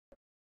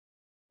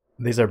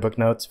These are book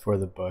notes for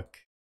the book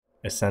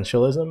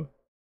Essentialism.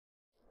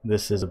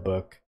 This is a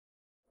book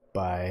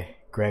by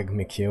Greg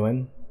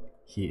McKeown.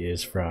 He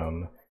is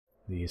from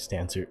the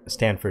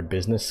Stanford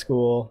Business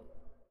School.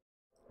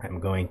 I'm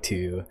going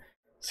to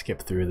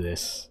skip through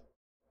this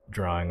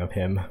drawing of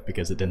him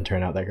because it didn't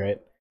turn out that great.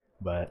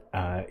 But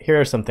here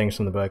are some things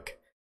from the book.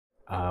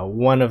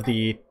 One of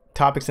the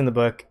topics in the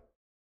book,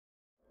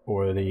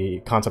 or the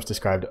concepts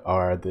described,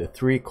 are the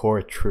three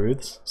core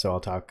truths. So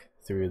I'll talk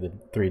through the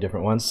three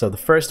different ones. So the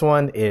first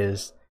one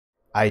is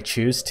I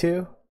choose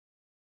to.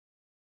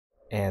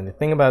 And the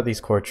thing about these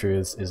core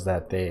truths is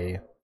that they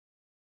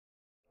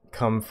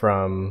come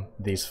from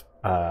these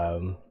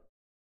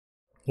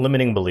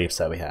limiting beliefs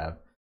that we have,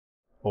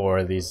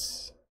 or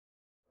these.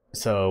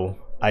 So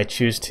I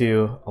choose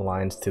to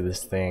aligns to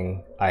this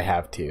thing, I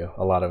have to.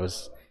 A lot of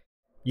us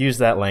use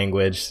that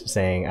language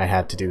saying I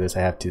have to do this, I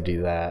have to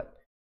do that.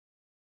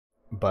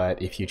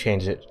 But if you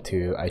change it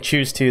to I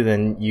choose to,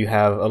 then you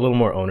have a little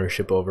more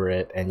ownership over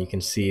it, and you can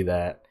see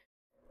that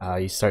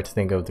you start to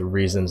think of the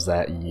reasons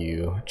that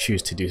you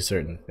choose to do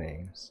certain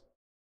things.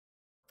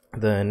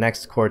 The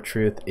next core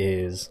truth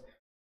is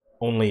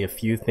only a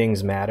few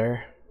things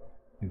matter.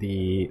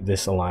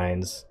 This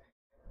aligns,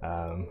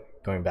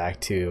 going back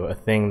to a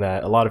thing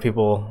that a lot of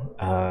people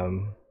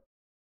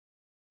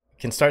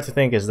can start to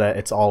think is that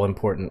it's all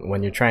important.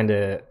 When you're trying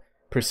to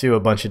pursue a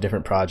bunch of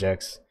different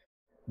projects,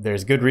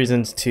 there's good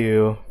reasons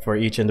for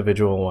each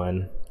individual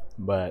one,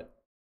 but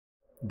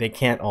they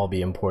can't all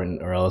be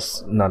important, or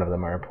else none of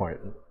them are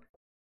important.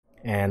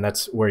 And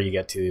that's where you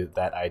get to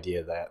that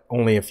idea that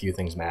only a few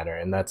things matter,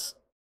 and that's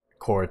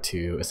core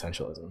to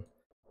essentialism.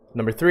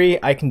 Number 3,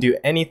 I can do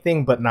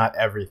anything but not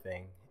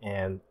everything.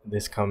 And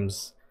this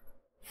comes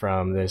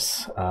from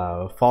this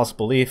false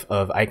belief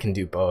of I can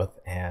do both.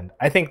 And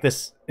I think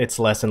it's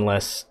less and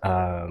less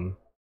of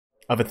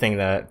a thing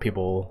that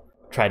people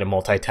try to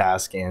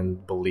multitask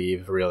and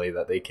believe really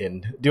that they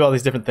can do all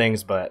these different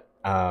things, but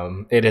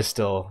it is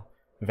still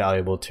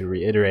valuable to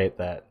reiterate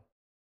that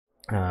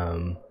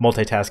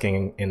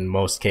multitasking in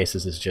most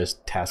cases is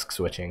just task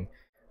switching.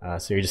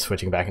 So you're just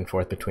switching back and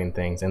forth between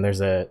things, and there's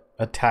a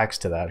tax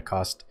to that, a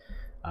cost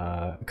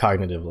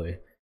cognitively.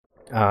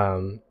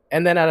 And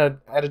then at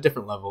a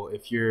different level,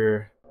 if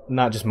you're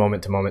not just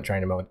moment to moment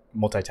trying to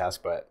multitask,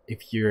 but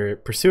if you're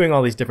pursuing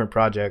all these different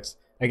projects,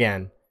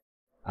 again,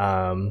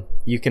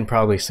 you can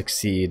probably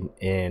succeed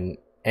in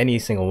any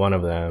single one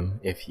of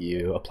them if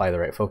you apply the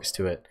right focus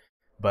to it.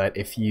 But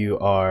if you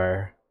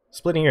are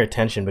splitting your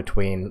attention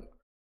between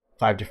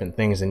 5 different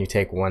things and you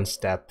take one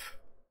step,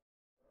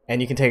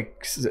 and you can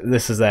take,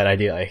 this is that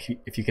idea, like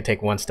if you could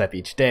take one step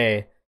each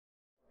day,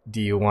 do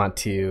you want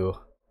to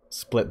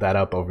split that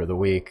up over the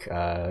week,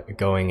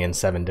 going in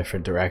 7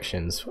 different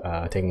directions,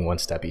 taking one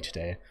step each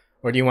day?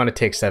 Or do you want to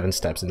take 7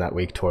 steps in that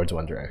week towards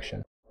one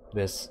direction?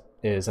 This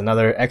is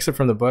another excerpt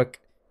from the book.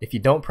 If you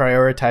don't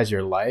prioritize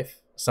your life,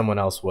 someone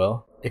else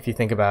will. If you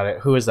think about it,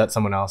 who is that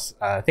someone else?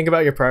 Think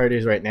about your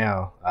priorities right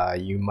now.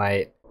 You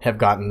might have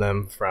gotten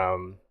them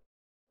from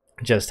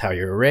just how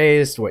you were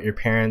raised, what your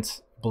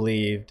parents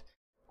believed,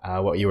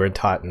 what you were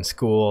taught in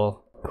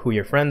school, who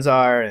your friends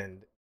are,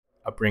 and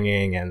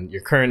upbringing, and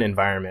your current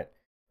environment.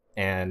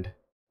 And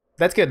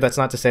that's good. That's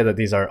not to say that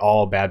these are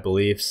all bad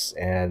beliefs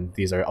and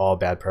these are all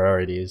bad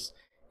priorities.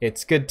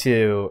 It's good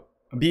to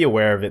be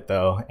aware of it,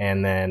 though,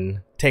 and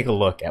then take a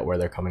look at where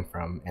they're coming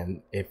from.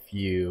 And if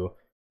you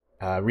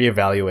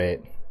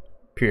reevaluate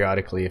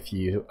periodically, if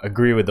you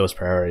agree with those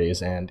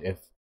priorities, and if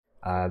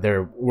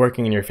they're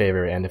working in your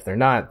favor, and if they're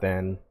not,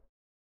 then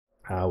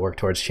work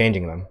towards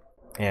changing them.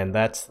 And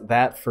that's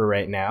that for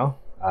right now.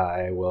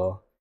 I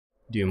will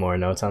do more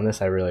notes on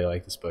this. I really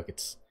like this book.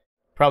 It's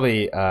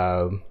probably,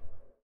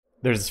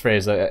 there's this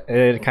phrase,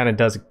 it kind of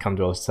does come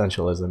to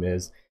essentialism,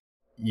 is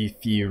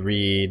if you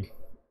read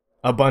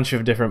a bunch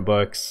of different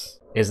books,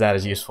 is that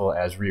as useful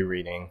as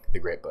rereading the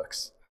great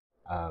books?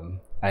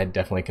 I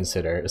definitely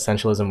consider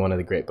Essentialism one of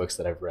the great books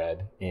that I've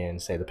read in,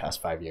 say, the past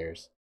 5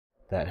 years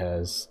that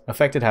has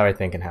affected how I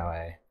think and how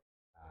I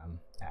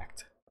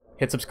act.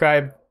 Hit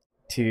subscribe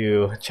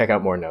to check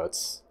out more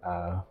notes.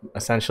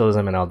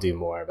 Essentialism, and I'll do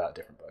more about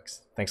different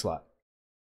books. Thanks a lot.